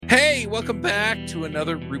Hey, welcome back to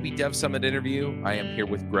another Ruby Dev Summit interview. I am here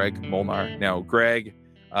with Greg Molnar. Now, Greg,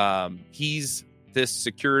 he's this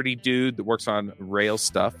security dude that works on Rails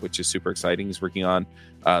stuff, which is super exciting. He's working on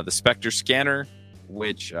the Spectre scanner,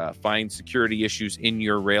 which finds security issues in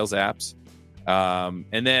your Rails apps.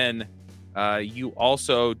 And then you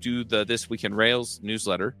also do the This Week in Rails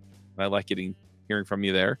newsletter. I like hearing from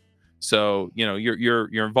you there. So,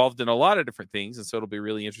 you're involved in a lot of different things, and so it'll be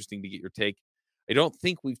really interesting to get your take. I don't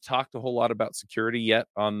think we've talked a whole lot about security yet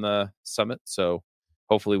on the summit, so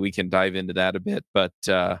hopefully we can dive into that a bit. But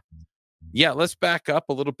let's back up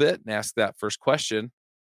a little bit and ask that first question.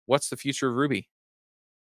 What's the future of Ruby?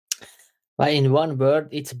 Well, in one word,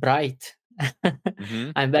 it's bright.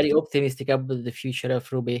 Mm-hmm. I'm very optimistic about the future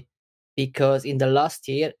of Ruby because in the last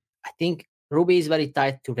year, I think Ruby is very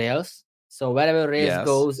tied to Rails. So wherever Rails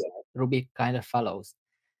goes, Ruby kind of follows.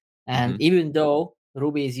 And even though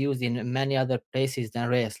Ruby is used in many other places than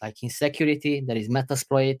Rails, like in security, there is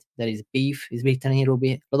Metasploit, there is Beef is written in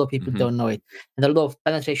Ruby. A lot of people don't know it. And a lot of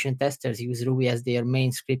penetration testers use Ruby as their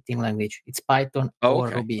main scripting language. It's Python or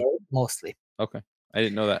Ruby mostly. Okay. I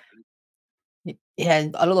didn't know that. Yeah,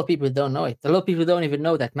 and a lot of people don't know it. A lot of people don't even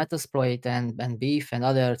know that Metasploit and Beef and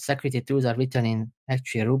other security tools are written in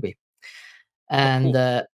actually Ruby.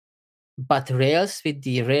 And but Rails with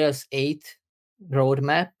the Rails 8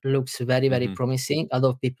 roadmap looks very, very promising. A lot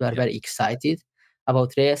of people are very excited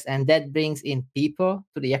about Rails, and that brings in people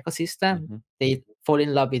to the ecosystem. They fall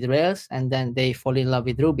in love with Rails, and then they fall in love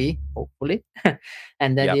with Ruby, hopefully,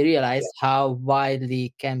 and then they realize how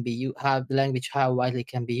widely can be how the language how widely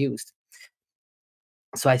can be used.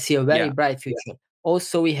 So I see a very bright future.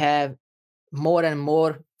 Also, we have more and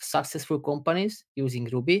more successful companies using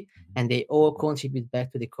Ruby, and they all contribute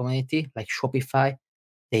back to the community, like Shopify.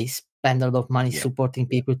 They spend a lot of money supporting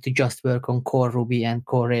people to just work on core Ruby and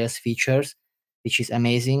core Rails features, which is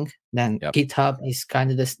amazing. Then GitHub is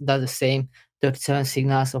kind of does the same. 37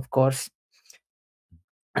 Signals, of course.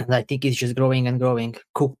 And I think it's just growing and growing.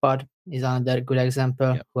 Cookpad is another good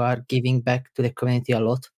example who are giving back to the community a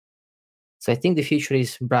lot. So I think the future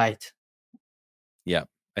is bright. Yeah.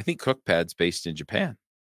 I think Cookpad's based in Japan.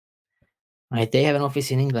 Right. They have an office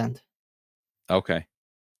in England. Okay.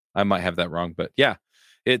 I might have that wrong, but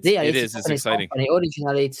it's exciting. Company.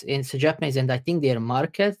 Originally, it's Japanese, and I think their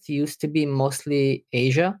market used to be mostly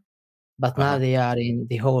Asia, but now they are in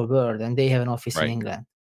the whole world, and they have an office in England.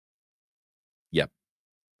 Yep.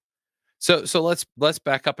 So let's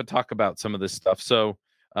back up and talk about some of this stuff. So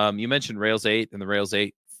you mentioned Rails 8 and the Rails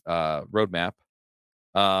 8 roadmap.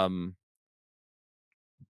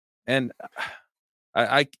 And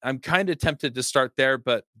I'm kind of tempted to start there,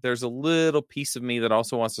 but there's a little piece of me that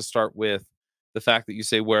also wants to start with the fact that you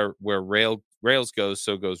say where Rails goes,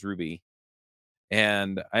 so goes Ruby.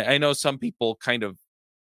 And I know some people kind of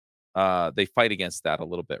they fight against that a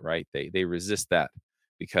little bit, right? They resist that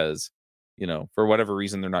because, for whatever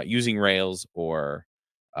reason, they're not using Rails or,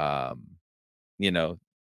 I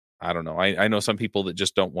don't know. I know some people that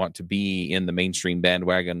just don't want to be in the mainstream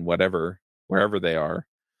bandwagon, wherever they are.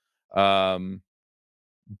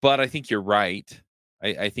 But I think you're right.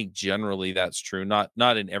 I think generally that's true. Not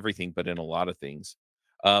in everything, but in a lot of things.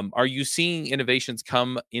 Are you seeing innovations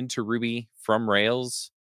come into Ruby from Rails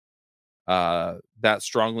that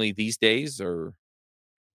strongly these days, or?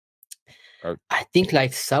 I think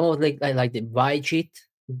like some of like the YJIT,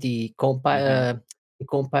 the compiler,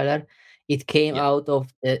 it came out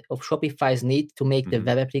of Shopify's need to make the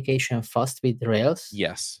web application fast with Rails.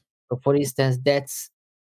 Yes. So for instance, that's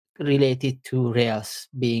related to Rails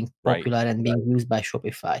being popular and being used by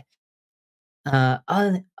Shopify.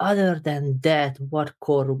 Other than that, what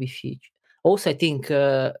core Ruby feature? Also, I think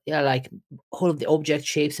like all of the object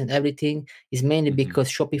shapes and everything is mainly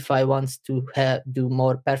because Shopify wants to do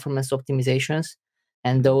more performance optimizations,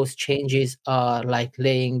 and those changes are like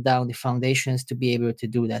laying down the foundations to be able to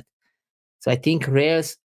do that. So I think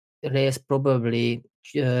Rails probably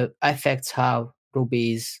affects how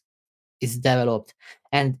Ruby is developed.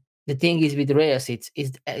 And the thing is with Rails,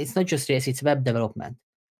 it's not just Rails; it's web development.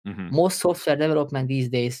 Most software development these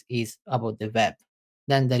days is about the web.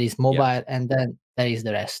 Then there is mobile, and then there is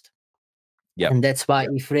the rest. And that's why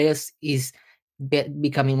if Rails is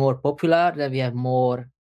becoming more popular, then we have more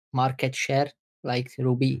market share like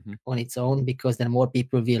Ruby on its own, because then more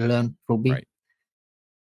people will learn Ruby. Right.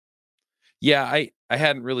 Yeah, I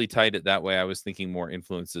hadn't really tied it that way. I was thinking more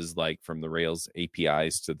influences like from the Rails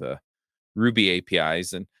APIs to the Ruby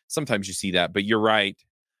APIs, and sometimes you see that, but you're right.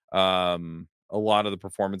 A lot of the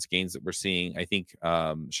performance gains that we're seeing, I think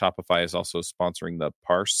Shopify is also sponsoring the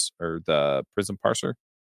Parse or the Prism parser.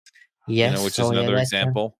 Yes, which is another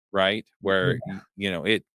example, right? Where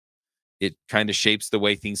it it kind of shapes the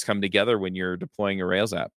way things come together when you're deploying a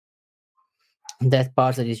Rails app. That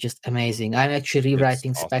parser is just amazing. I'm actually It's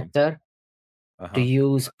rewriting awesome. Spectre to Uh-huh.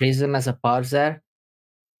 use Prism as a parser,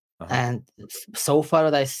 Uh-huh. and so far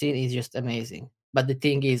what I've seen is just amazing. But the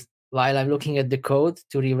thing is, while I'm looking at the code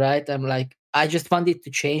to rewrite, I'm like, I just wanted to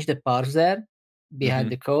change the parser behind Mm-hmm.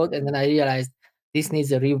 the code, and then I realized this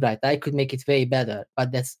needs a rewrite. I could make it way better,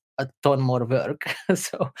 but that's a ton more work.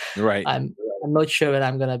 So Right. I'm not sure when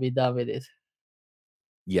I'm gonna be done with it.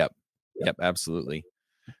 Yep. Yep, absolutely.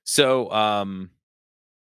 So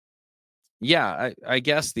yeah, I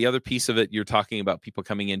guess the other piece of it, you're talking about people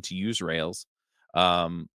coming in to use Rails.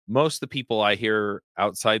 Most of the people I hear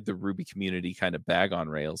outside the Ruby community kind of bag on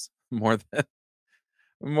Rails more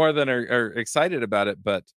than are excited about it.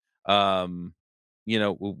 But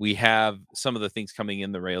we have some of the things coming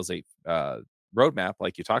in the Rails 8 roadmap,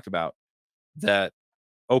 like you talked about, that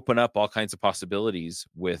open up all kinds of possibilities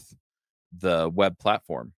with the web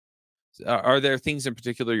platform. Are there things in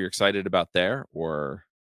particular you're excited about there, or?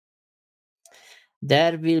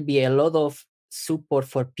 There will be a lot of support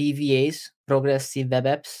for PWAs, progressive web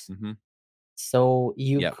apps. Mhm. So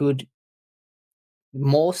you Yep. could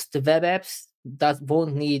most web apps that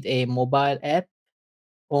won't need a mobile app,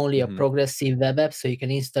 only a Mhm. progressive web app. So you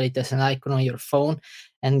can install it as an icon on your phone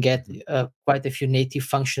and get Mhm. quite a few native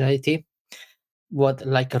functionality. What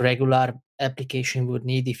like a regular application would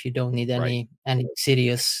need if you don't need Right. any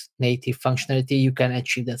serious native functionality, you can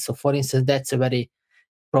achieve that. So for instance, that's a very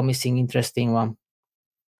promising, interesting one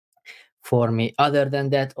for me. Other than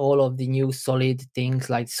that, all of the new solid things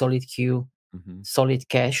like solid queue, Mhm. solid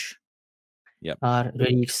cache Yep. are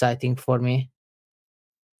really exciting for me.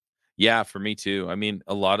 Yeah, for me too. I mean,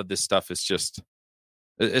 a lot of this stuff is just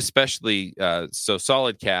especially so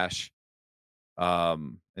solid cache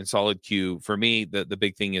and solid queue. For me, the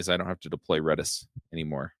big thing is I don't have to deploy Redis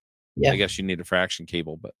anymore. I Yeah, guess you need a fraction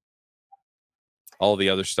cable, but all the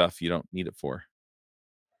other stuff you don't need it for.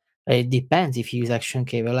 it depends if you use action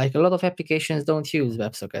cable. Like a lot of applications don't use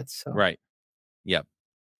WebSockets. So Right. Yep.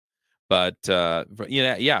 But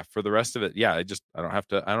yeah, for the rest of it, yeah, I don't have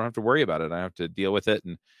to worry about it. I have to deal with it.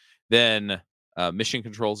 And then mission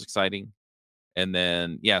control is exciting. And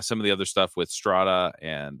then yeah, some of the other stuff with Strata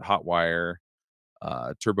and Hotwire,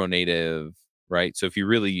 Turbo Native, right? So if you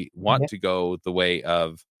really want yeah, to go the way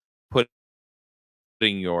of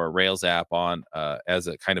putting your Rails app on as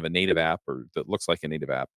a kind of a native app, or that looks like a native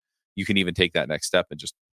app, you can even take that next step and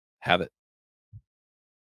just have it.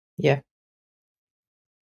 yeah,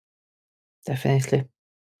 definitely.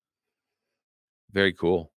 Very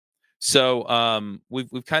cool. So we've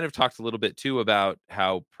kind of talked a little bit too about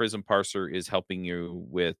how Prism Parser is helping you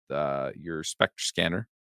with your Spectre scanner,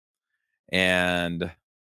 and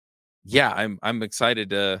yeah, I'm excited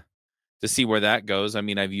to see where that goes. I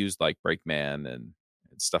mean, I've used like Brakeman and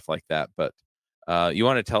stuff like that, but you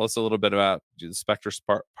want to tell us a little bit about the Spectre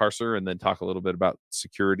parser, and then talk a little bit about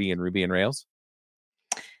security in Ruby and Rails?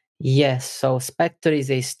 Yes, so Spectre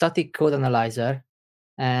is a static code analyzer,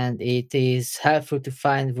 and it is helpful to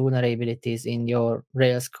find vulnerabilities in your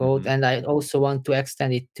Rails code. Hmm. And I also want to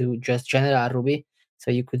extend it to just general Ruby,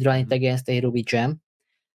 so you could run it Hmm. against a Ruby gem.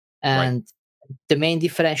 Right. And the main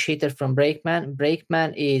differentiator from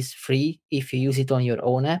Brakeman is free if you use it on your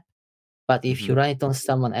own app, but if Hmm. you run it on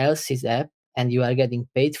someone else's app and you are getting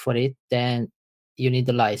paid for it, then you need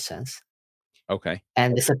a license. Okay.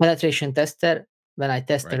 And as a penetration tester, when I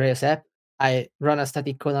test the Right. Rails app, I run a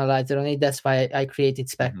static code analyzer on it. That's why I created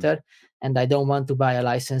Hmm. Spectre. And I don't want to buy a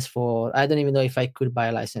license for, I don't even know if I could buy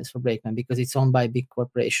a license for Brakeman because it's owned by a big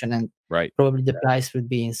corporation and Right. probably the price would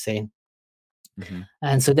be insane. Hmm.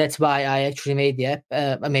 And so that's why I actually made the app,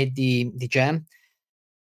 I made the gem.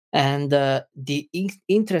 And the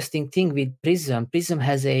interesting thing with Prism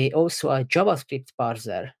has also a JavaScript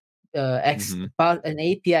parser, Hmm. an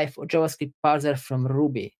API for JavaScript parser from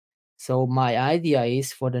Ruby. So my idea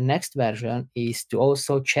is for the next version is to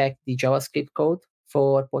also check the JavaScript code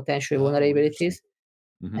for potential Oh, interesting. vulnerabilities,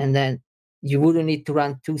 Hmm. and then you wouldn't need to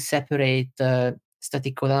run two separate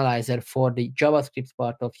static code analyzer for the JavaScript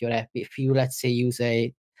part of your app. If you let's say use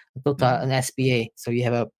a total Hmm. an SPA, so you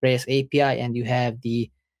have a Rails API and you have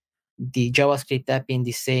the JavaScript app in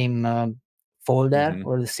the same folder Hmm.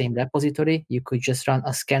 or the same repository, you could just run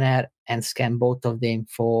a scanner and scan both of them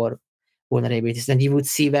for vulnerabilities. And you would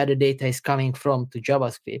see where the data is coming from to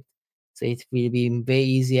JavaScript. So it will be way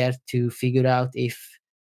easier to figure out if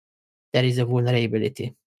there is a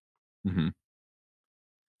vulnerability. Hmm.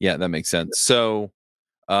 Yeah, that makes sense. So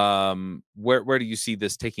where do you see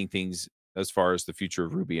this taking things as far as the future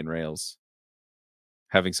of Ruby and Rails,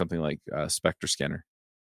 having something like Spectre Scanner?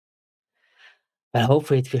 Well,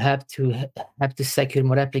 hopefully it will help to secure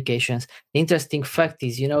more applications. The interesting fact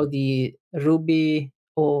is, the Ruby,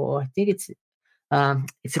 or I think it's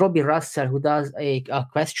Robbie Russell who does a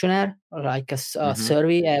questionnaire, like a Hmm.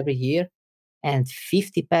 survey every year, and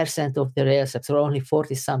 50% of the Rails apps, or only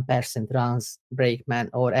 40 some percent, runs Brakeman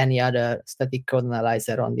or any other static code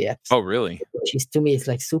analyzer on the apps. Oh, really? Which is, to me, it's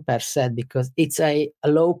like super sad because it's a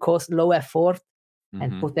low cost, low effort,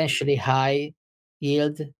 and Hmm. potentially high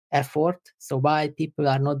yield effort. So why people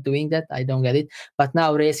are not doing that, I don't get it. But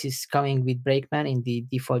now Rails is coming with Brakeman in the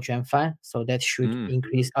default gem file, so that should Mm.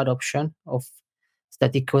 increase adoption of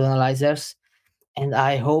static code analyzers. And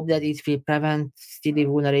I hope that it will prevent silly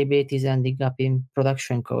vulnerabilities ending up in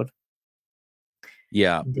production code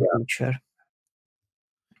Yeah. in the future.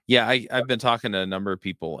 Yeah. I've been talking to a number of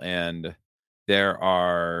people, and there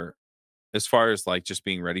are, as far as like just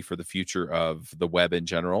being ready for the future of the web in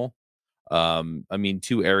general, I mean,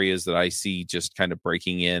 two areas that I see just kind of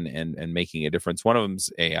breaking in and making a difference. One of them's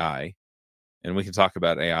AI, and we can talk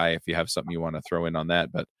about AI if you have something you want to throw in on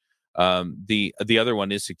that. But the other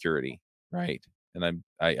one is security, right? And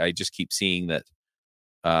I just keep seeing that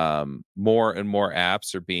more and more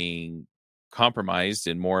apps are being compromised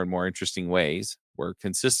in more and more interesting ways. We're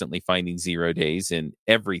consistently finding 0 days in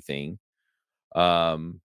everything.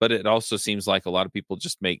 But it also seems like a lot of people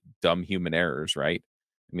just make dumb human errors, right?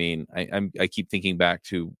 I mean, I keep thinking back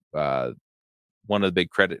to one of the big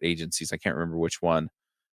credit agencies. I can't remember which one,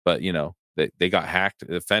 but they got hacked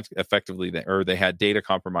effectively, or they had data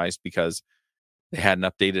compromised because they hadn't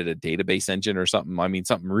updated a database engine or something. I mean,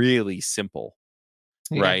 something really simple,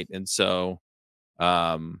 Yeah. right? And so,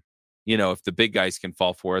 um, if the big guys can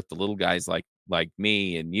fall for it, the little guys like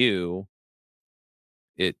me and you,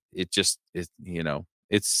 it just is,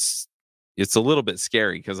 it's a little bit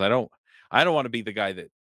scary because I don't want to be the guy that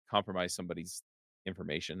compromised somebody's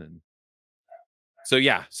information. And so,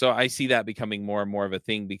 yeah, so I see that becoming more and more of a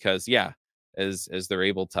thing because, yeah, as they're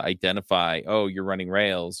able to identify, oh, you're running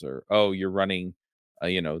Rails, or oh, you're running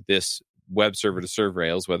this web server to serve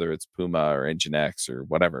Rails, whether it's Puma or Nginx or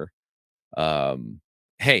whatever. um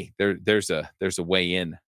hey, there's a way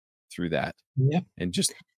in through that, Yeah. and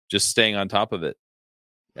just staying on top of it,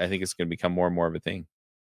 I think it's going to become more and more of a thing.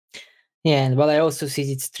 Yeah, and what I also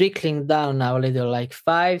see, it's trickling down now a little. Like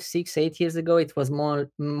 5, 6, 8 years ago, it was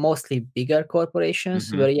mostly bigger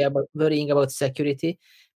corporations Hmm. worrying about security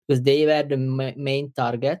because they were the main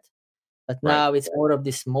target. But Right. now it's more of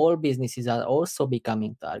the small businesses are also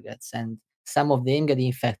becoming targets, and some of them get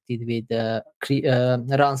infected with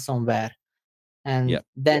ransomware. And Yep.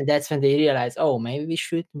 then that's when they realize, oh, maybe we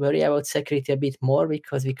should worry about security a bit more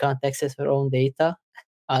because we can't access our own data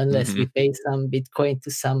unless Hmm. we pay some Bitcoin to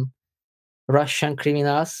some Russian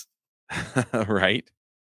criminals. Right.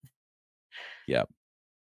 Yep.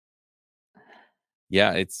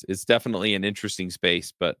 Yeah, it's definitely an interesting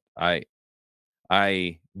space, but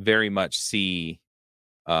I very much see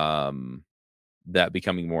um that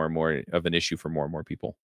becoming more and more of an issue for more and more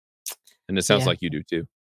people. And it sounds Yeah, like you do too.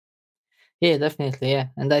 yeah, definitely, yeah.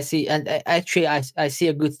 And I see, and actually, I see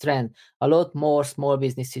a good trend. A lot more small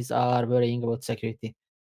businesses are worrying about security,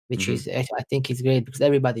 which Hmm. is I think is great because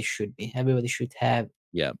everybody should be. Everybody should have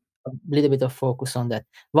Yep. a little bit of focus on that.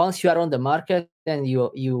 Once you are on the market, then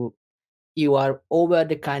you are over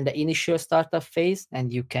the kind of initial startup phase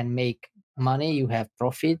and you can make money, you have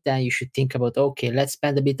profit, then you should think about, okay, let's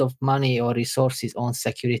spend a bit of money or resources on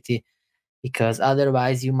security because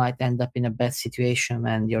otherwise you might end up in a bad situation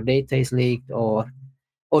when your data is leaked, or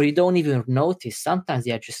you don't even notice. Sometimes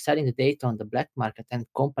they are just selling the data on the black market and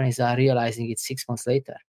companies are realizing it 6 months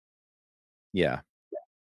later. Yeah.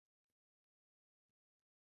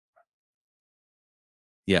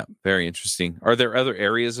 Yeah. Very interesting. Are there other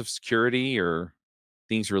areas of security or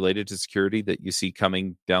things related to security that you see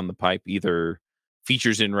coming down the pipe, either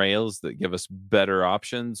features in Rails that give us better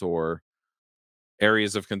options, or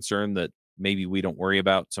areas of concern that maybe we don't worry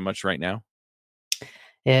about so much right now?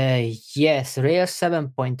 Yes, Rails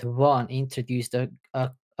 7.1 introduced a,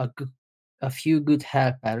 g- a few good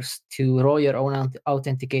helpers to roll your own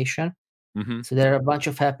authentication. Hmm. So there are a bunch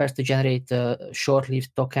of helpers to generate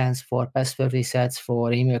short-lived tokens for password resets,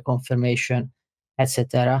 for email confirmation,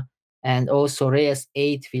 etc. And also Rails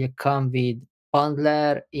 8 will come with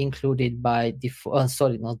bundler included by default.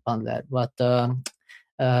 Sorry, not bundler, but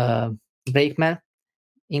uh, Brakeman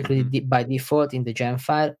Hmm. included by default in the gem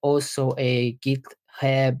file. Also a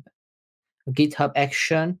GitHub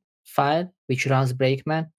action file which runs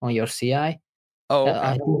Brakeman on your CI. Oh,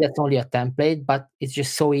 I okay. think that's only a template, but it's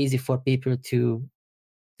just so easy for people to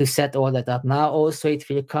set all that up. Now also it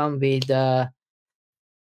will come with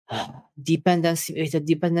dependency, it's a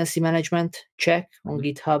dependency management check on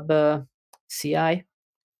GitHub CI.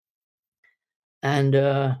 And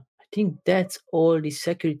I think that's all the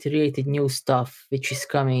security related new stuff which is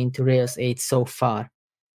coming into Rails 8 so far.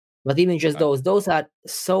 But even just those are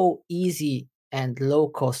so easy and low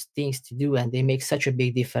cost things to do, and they make such a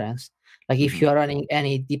big difference. Like if you are running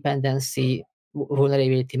any dependency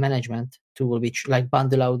vulnerability management tool, which like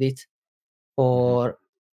bundle audit, or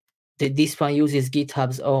this one uses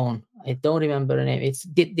GitHub's own. I don't remember the name. It's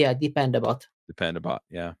Dependabot. Dependabot,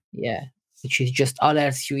 yeah. Yeah, which is just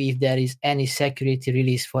alerts you if there is any security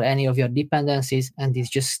release for any of your dependencies, and it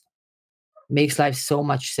just makes life so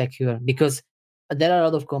much secure because there are a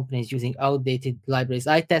lot of companies using outdated libraries.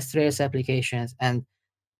 I test Rails applications, and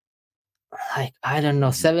like I don't know,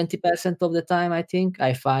 70% of the time I think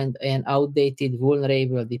I find an outdated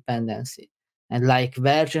vulnerable dependency, and like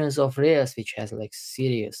versions of Rails which has like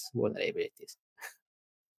serious vulnerabilities.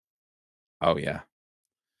 Oh yeah.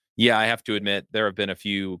 Yeah, I have to admit there have been a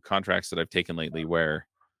few contracts that I've taken lately where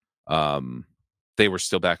they were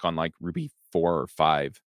still back on like Ruby 4 or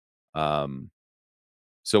 5.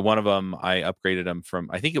 So one of them I upgraded them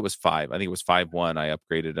from, I think it was 5. I think it was 5.1. I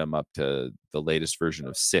upgraded them up to the latest version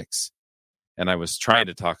of 6. And I was trying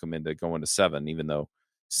to talk them into going to 7, even though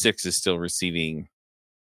 6 is still receiving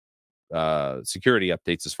security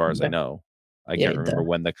updates as far as I know. I can't remember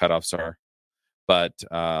when the cutoffs are. But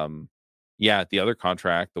yeah, the other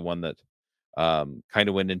contract, the one that kind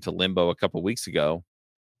of went into limbo a couple weeks ago,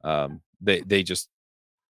 they just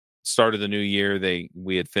started the new year.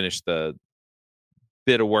 We had finished the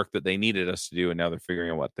bit of work that they needed us to do, and now they're figuring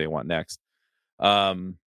out what they want next.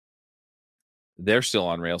 They're still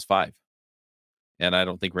on Rails 5, and I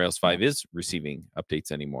don't think Rails 5 is receiving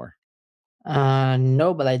updates anymore.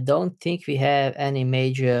 No, but I don't think we have any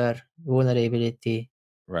major vulnerability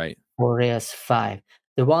right for Rails 5.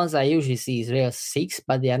 The ones I usually see is Rails 6,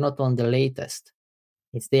 but they are not on the latest.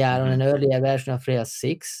 They are on an earlier version of Rails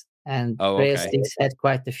 6, and Rails 6 had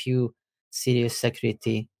quite a few serious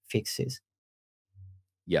security fixes.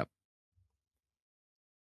 Yep.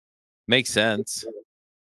 Makes sense.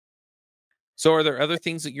 So are there other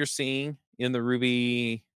things that you're seeing in the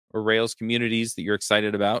Ruby or Rails communities that you're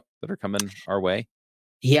excited about that are coming our way?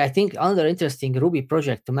 Yeah, I think another interesting Ruby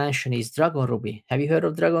project to mention is Dragon Ruby. Have you heard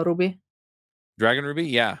of Dragon Ruby? Dragon Ruby?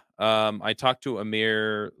 Yeah. I talked to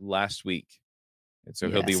Amir last week. And so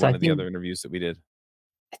he'll be one of the other interviews that we did.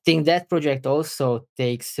 I think that project also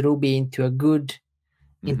takes Ruby into a good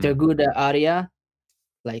area,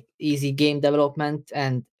 like easy game development,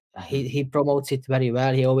 and he promotes it very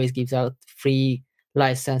well. He always gives out free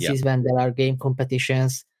licenses when there are game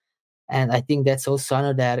competitions. And I think that's also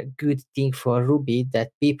another good thing for Ruby,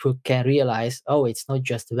 that people can realize, oh, it's not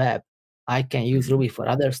just web. I can use Ruby for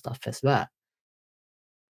other stuff as well.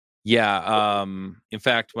 Yeah. In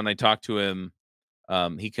fact, when I talked to him,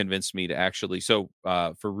 he convinced me to actually,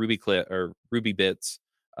 for Ruby Bits,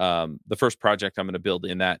 the first project I'm going to build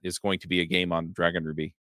in that is going to be a game on Dragon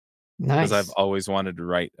Ruby. Nice. Because I've always wanted to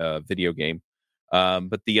write a video game.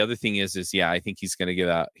 But the other thing is I think he's going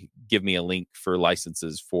to give me a link for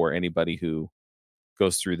licenses for anybody who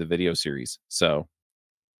goes through the video series. So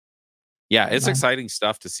yeah, it's exciting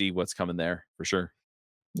stuff to see what's coming there for sure.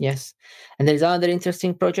 Yes. And there's another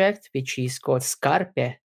interesting project, which is called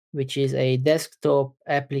Scarpe, which is a desktop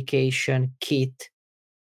application kit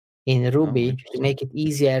in Ruby to make it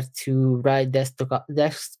easier to write desktop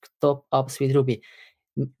apps with Ruby.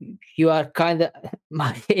 You are kind of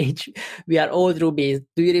my age. We are old Rubies.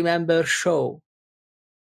 Do you remember Show?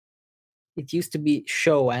 It used to be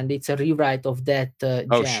Show, and it's a rewrite of that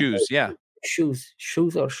jam. Shoes, yeah. Shoes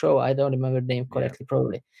or Show. I don't remember the name correctly,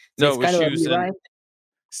 probably. So no, it's kind shoes of a rewrite.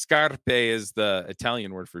 Scarpe is the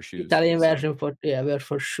Italian word for shoes. Italian version word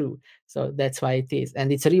for shoe. So that's why it is. And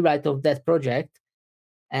it's a rewrite of that project.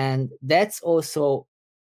 And that's also,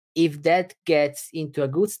 if that gets into a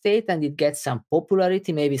good state and it gets some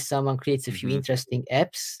popularity, maybe someone creates a few interesting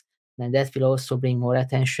apps, then that will also bring more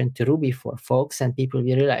attention to Ruby for folks, and people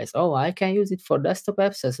will realize, oh, I can use it for desktop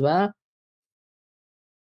apps as well.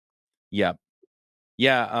 Yeah.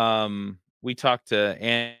 Yeah. We talked to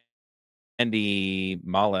Andy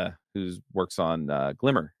Mala, who works on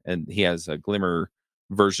Glimmer, and he has a Glimmer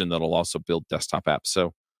version that'll also build desktop apps.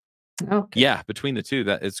 So yeah, between the two,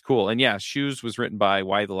 that it's cool. And yeah, Shoes was written by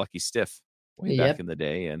Why the Lucky Stiff way back in the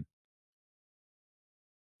day. And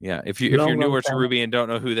yeah, if you're newer to Ruby and don't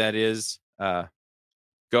know who that is, go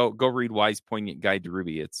read Why's Poignant Guide to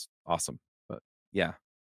Ruby. It's awesome. But yeah,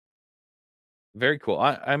 very cool.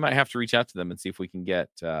 I might have to reach out to them and see if we can get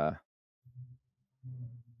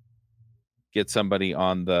somebody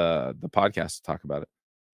on the podcast to talk about it.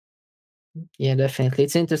 Yeah, definitely.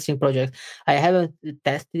 It's an interesting project. I haven't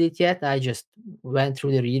tested it yet. I just went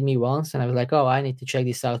through the README once and I was like, oh, I need to check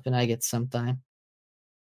this out when I get some time.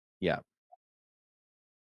 Yeah.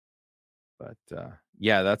 But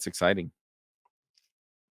yeah, that's exciting.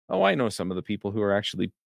 Oh, I know some of the people who are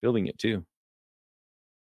actually building it too.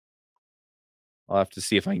 I'll have to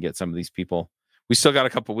see if I can get some of these people. We still got a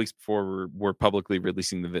couple weeks before we're publicly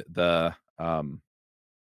releasing the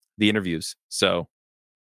interviews, so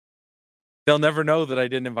they'll never know that I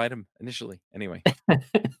didn't invite them initially. Anyway,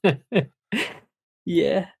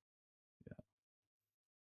 Yeah.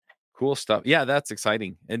 cool stuff. Yeah, that's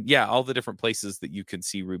exciting, and yeah, all the different places that you can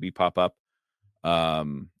see Ruby pop up.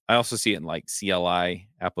 I also see it in like CLI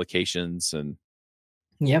applications and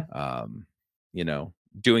Yep. you know,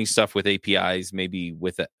 doing stuff with APIs, maybe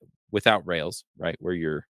without Rails, right? Where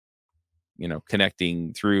you're,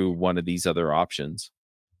 connecting through one of these other options.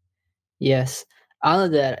 Yes.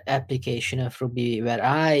 Another application of Ruby where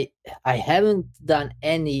I haven't done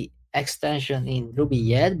any extension in Ruby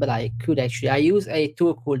yet, but I could actually. I use a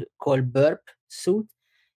tool called Burp Suite.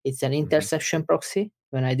 It's an Mhm. interception proxy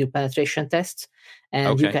when I do penetration tests,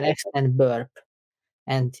 and you Okay. can extend Burp.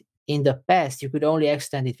 And in the past, you could only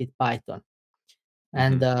extend it with Python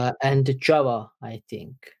Mhm. and Java, I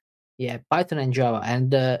think. Yeah, Python and Java.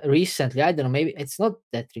 And recently, I don't know, maybe it's not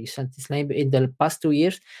that recent. It's maybe in the past 2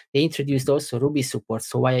 years, they introduced also Ruby support.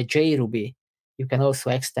 So via JRuby, you can also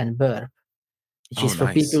extend Burp, which Oh, is for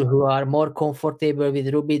nice. people who are more comfortable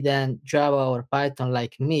with Ruby than Java or Python,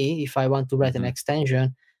 like me. If I want to write an Mhm.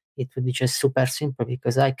 extension, it would be just super simple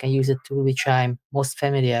because I can use a tool which I'm most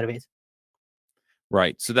familiar with.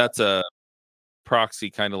 Right. So that's a proxy,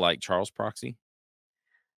 kind of like Charles proxy.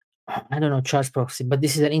 I don't know charge proxy, but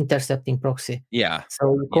this is an intercepting proxy. Yeah.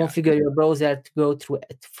 So you Yeah. configure your browser to go through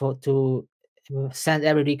to send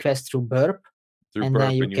every request through Burp, Through and then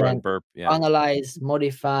burp you and you run can burp. Yeah. analyze,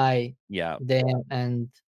 modify Yeah. them, and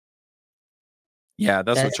Yeah.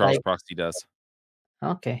 That's what that's Charles like proxy does.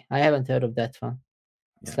 okay. I haven't heard of that one.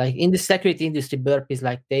 It's Yeah. like in the security industry, Burp is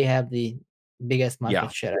like they have the biggest Yeah.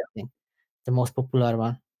 market share. I think the most popular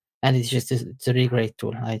one, and it's a really great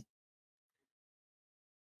tool.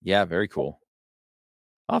 Yeah. Very cool.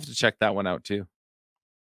 I'll have to check that one out too.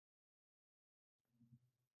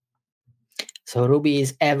 So Ruby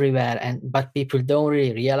is everywhere, and but people don't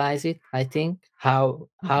really realize it. I think how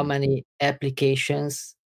Mhm. many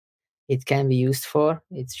applications it can be used for.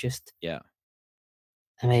 It's just Yeah.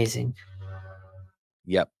 amazing.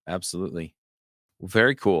 Yep. Absolutely.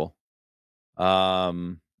 Very cool.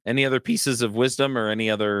 Any other pieces of wisdom or any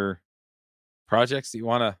other projects that you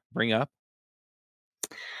want to bring up?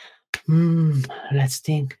 Hmm, let's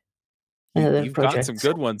think. Another You've got some project.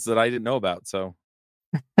 good ones that I didn't know about. So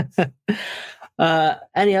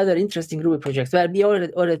Any other interesting Ruby projects? Well, we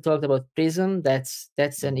already talked about Prism. That's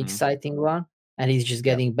an mhm. exciting one, and it's just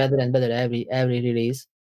Yep. getting better and better every release.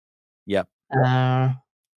 Yep.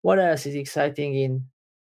 What else is exciting in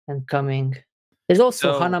and coming? There's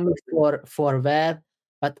also So Hanami for web,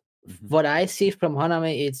 but mhm. what I see from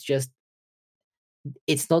Hanami,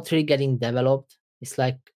 it's not really getting developed. It's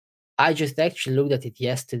like I just actually looked at it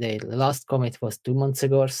yesterday. The last commit was 2 months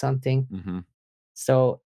ago or something. Mhm.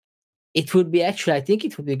 So it would be actually, I think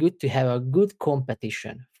it would be good to have a good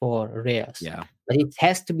competition for Rails. Yeah. But it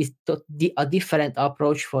has to be a different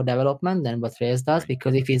approach for development than what Rails does, Right.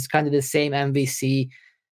 because if it's kind of the same MVC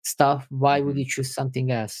stuff, why would Mhm. you choose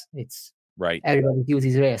something else? It's Right. everybody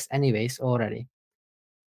uses Rails anyways already.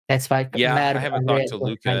 That's why Yeah, I Merge haven't and talked Rails to was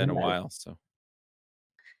Luca kind of in a merged. while, so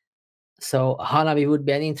So Hanabi would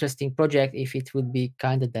be an interesting project if it would be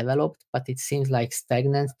kind of developed, but it seems like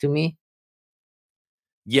stagnant to me.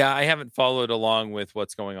 yeah, I haven't followed along with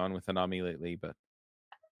what's going on with Hanami lately, but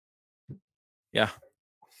yeah.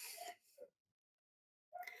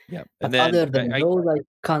 Yeah. And But then other than I those,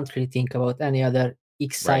 I can't really think about any other right.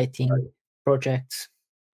 exciting projects.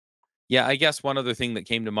 Yeah, I guess one other thing that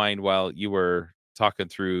came to mind while you were talking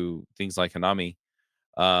through things like Hanami,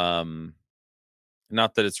 um,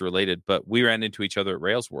 not that it's related, but we ran into each other at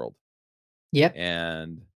Rails World. Yep,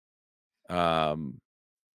 And um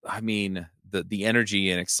I mean, the energy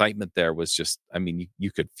and excitement there was just, I mean,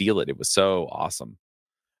 you could feel it. It was so awesome.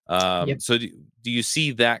 yep. So do you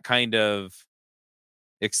see that kind of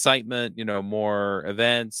excitement, more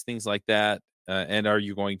events, things like that? And are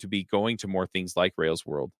you going to be going to more things like Rails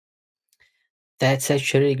World? That's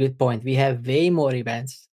actually a good point. We have way more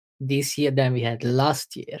events this year than we had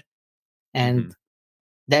last year. Hmm. And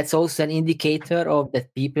that's also an indicator of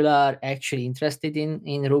that people are actually interested in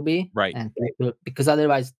Ruby, Right. and people, because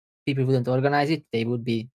otherwise people wouldn't organize it.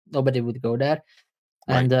 Nobody would go there.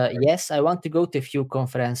 Right. And yes, I want to go to a few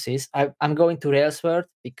conferences. I'm going to Rails World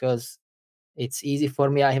because it's easy for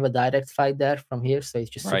me. I have a direct flight there from here, so it's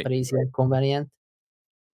just Right. super easy and convenient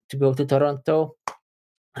to go to Toronto.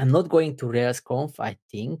 I'm not going to RailsConf, I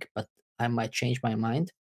think, but I might change my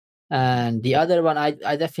mind. And the other one, I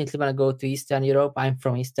definitely want to go to Eastern Europe. I'm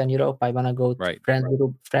from Eastern Europe. I want to go to Right.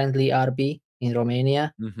 Friendly RB in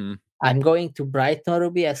Romania. Mm-hmm. I'm going to Brighton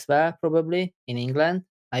Ruby as well, probably in England.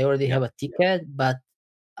 I already Yep. have a ticket, but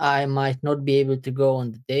I might not be able to go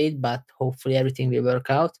on the date, but hopefully everything will work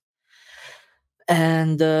out.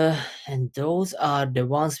 And those are the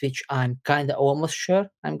ones which I'm kind of almost sure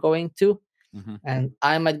I'm going to. Mm-hmm. And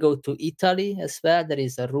I might go to Italy as well. There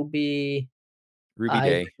is a Ruby Ruby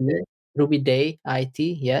IT, Day. Ruby Day IT,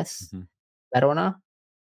 yes, Mm-hmm. Verona.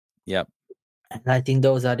 Yep. And I think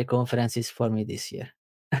those are the conferences for me this year.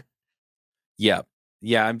 Yep.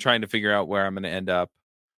 Yeah. I'm trying to figure out where I'm going to end up.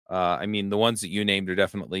 I mean, the ones that you named are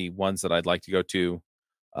definitely ones that I'd like to go to.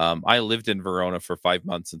 I lived in Verona for 5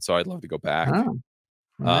 months, and so I'd love to go back. Ah,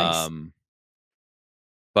 nice. Um,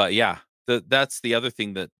 but yeah, that's the other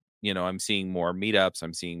thing that, I'm seeing more meetups,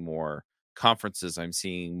 I'm seeing more conferences, I'm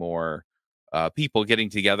seeing more people getting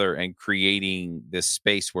together and creating this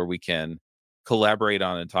space where we can collaborate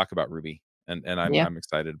on and talk about Ruby. And I'm Yeah. I'm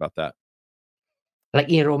excited about that. Like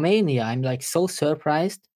in Romania, I'm like so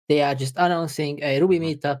surprised. They are just announcing a Ruby Uh-huh.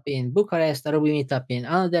 meetup in Bucharest, a Ruby meetup in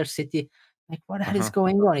another city. Like, what the hell is Uh-huh.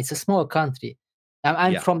 going on? It's a small country.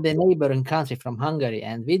 I'm Yeah. from the neighboring country, from Hungary,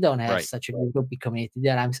 and we don't have Right. such a good Ruby community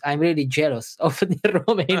there. I'm really jealous of the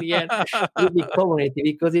Romanian Ruby community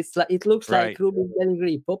because it looks like Right. Ruby is very,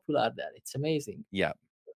 very popular there. It's amazing. Yeah.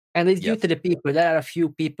 And it's due Yep. to the people. There are a few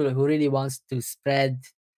people who really wants to spread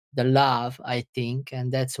the love, I think,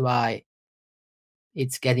 and that's why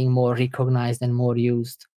it's getting more recognized and more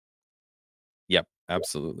used. Yep.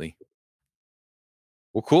 Absolutely.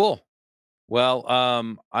 Well, cool. Well,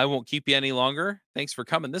 I won't keep you any longer. Thanks for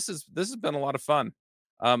coming. This has been a lot of fun.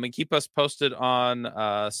 And keep us posted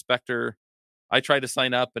on Spectre. I tried to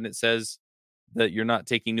sign up and it says that you're not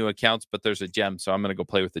taking new accounts, but there's a gem, so I'm gonna go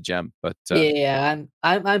play with the gem. But Yeah,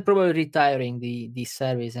 I'm probably retiring the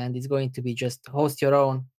service, and it's going to be just host your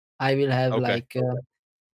own. I will have okay. like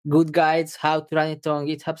good guides how to run it on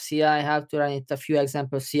GitHub CI, how to run it, a few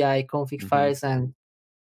example CI config Hmm. files, and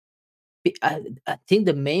I think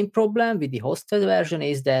the main problem with the hosted version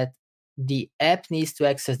is that the app needs to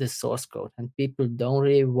access the source code, and people don't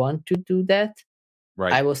really want to do that. I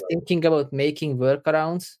Right. was thinking about making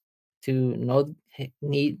workarounds to not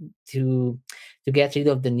need to get rid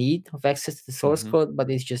of the need of access to the source Hmm. code, but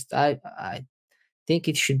it's just I think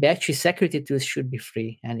it should be actually security tools should be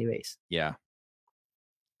free anyways. Yeah.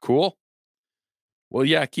 Cool. Well,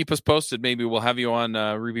 yeah. Keep us posted. Maybe we'll have you on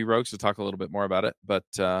Ruby Rogues to talk a little bit more about it. But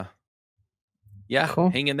yeah, Cool.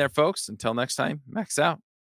 hang in there, folks. Until next time, Max out.